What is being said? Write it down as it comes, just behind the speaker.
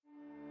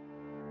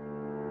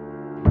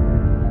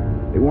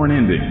weren't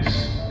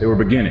endings, they were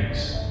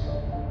beginnings.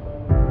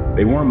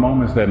 They weren't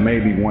moments that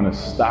made me want to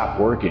stop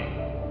working.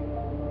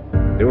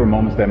 They were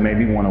moments that made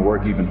me want to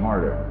work even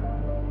harder.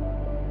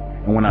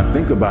 And when I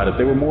think about it,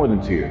 they were more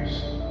than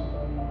tears.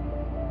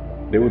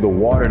 They were the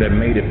water that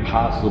made it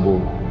possible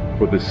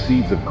for the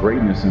seeds of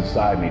greatness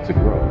inside me to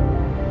grow.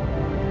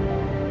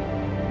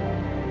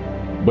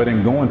 But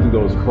in going through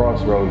those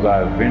crossroads,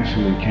 I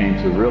eventually came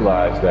to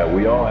realize that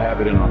we all have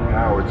it in our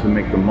power to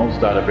make the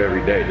most out of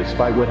every day,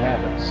 despite what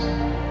happens,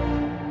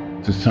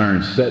 to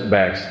turn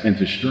setbacks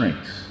into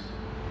strengths.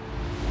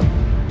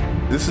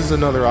 This is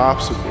another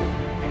obstacle.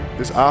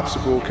 This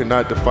obstacle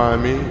cannot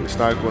define me. It's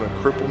not going to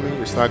cripple me.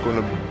 It's not going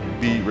to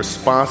be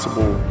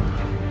responsible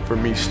for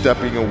me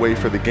stepping away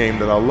for the game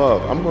that I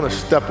love. I'm going to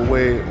step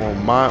away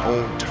on my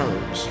own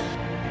terms.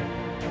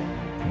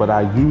 But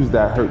I used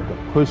that hurt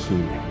to push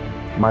me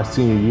my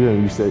senior year,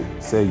 and you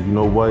say, you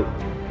know what?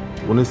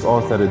 When it's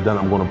all said and done,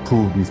 I'm going to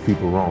prove these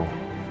people wrong.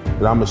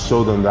 That I'm going to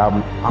show them that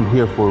I'm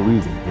here for a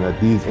reason, and that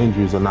these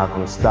injuries are not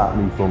going to stop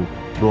me from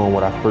doing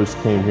what I first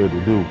came here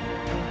to do.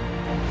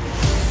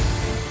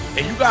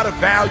 And you gotta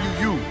value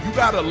you. You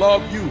gotta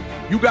love you.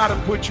 You gotta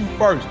put you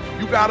first.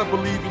 You gotta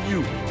believe in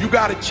you. You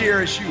gotta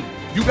cherish you.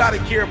 You gotta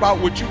care about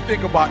what you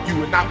think about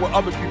you and not what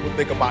other people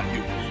think about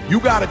you. You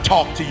gotta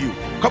talk to you.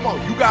 Come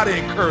on, you gotta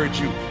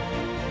encourage you.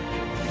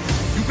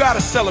 You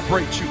gotta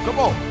celebrate you. Come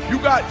on, you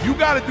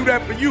gotta do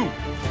that for you.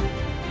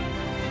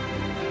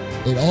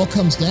 It all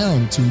comes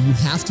down to you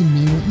have to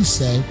mean what you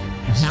say,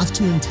 you have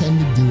to intend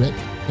to do it,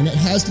 and it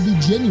has to be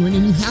genuine,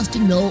 and you have to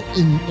know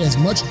in as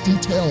much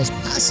detail as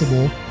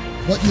possible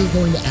what you're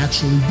going to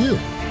actually do.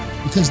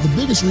 Because the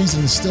biggest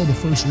reason is still the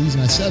first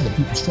reason I said that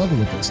people struggle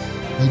with this.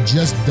 They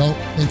just don't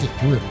think it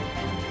through.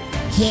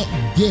 You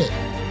can't get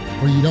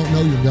where you don't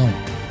know you're going.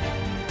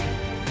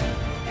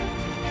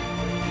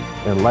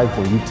 In life,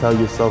 when you tell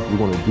yourself you're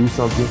going to do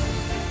something,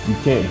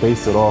 you can't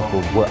base it off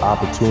of what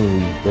opportunity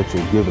that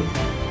you're given.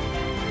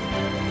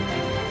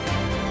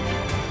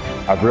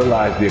 I've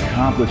realized the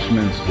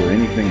accomplishments were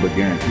anything but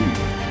guaranteed.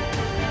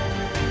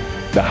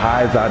 The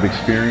highs I've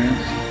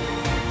experienced,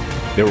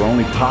 they were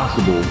only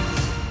possible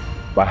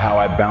by how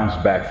I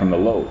bounced back from the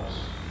lows.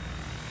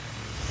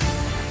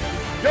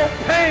 Your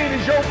pain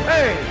is your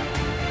pain.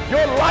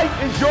 Your life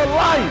is your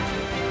life.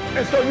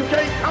 And so you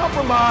can't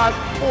compromise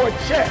for a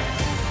check.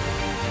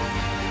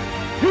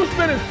 You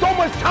spending so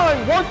much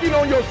time working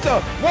on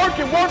yourself,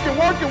 working.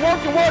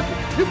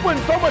 You're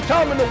putting so much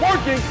time into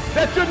working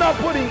that you're not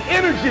putting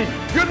energy.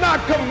 You're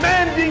not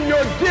commanding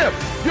your gift.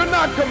 You're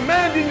not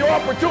commanding your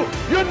opportunity.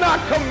 You're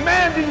not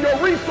commanding your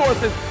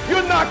resources.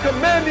 You're not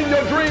commanding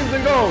your dreams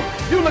and goals.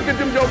 You look at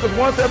them jokers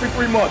once every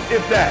 3 months,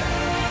 if that.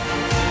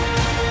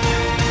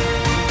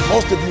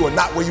 Most of you are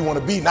not where you want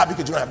to be, not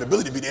because you don't have the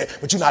ability to be there,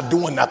 but you're not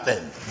doing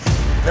nothing.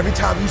 Every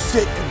time you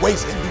sit and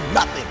waste and do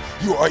nothing,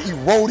 you are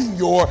eroding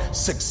your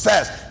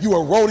success. You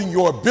are eroding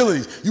your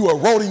abilities. You are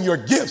eroding your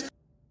gifts.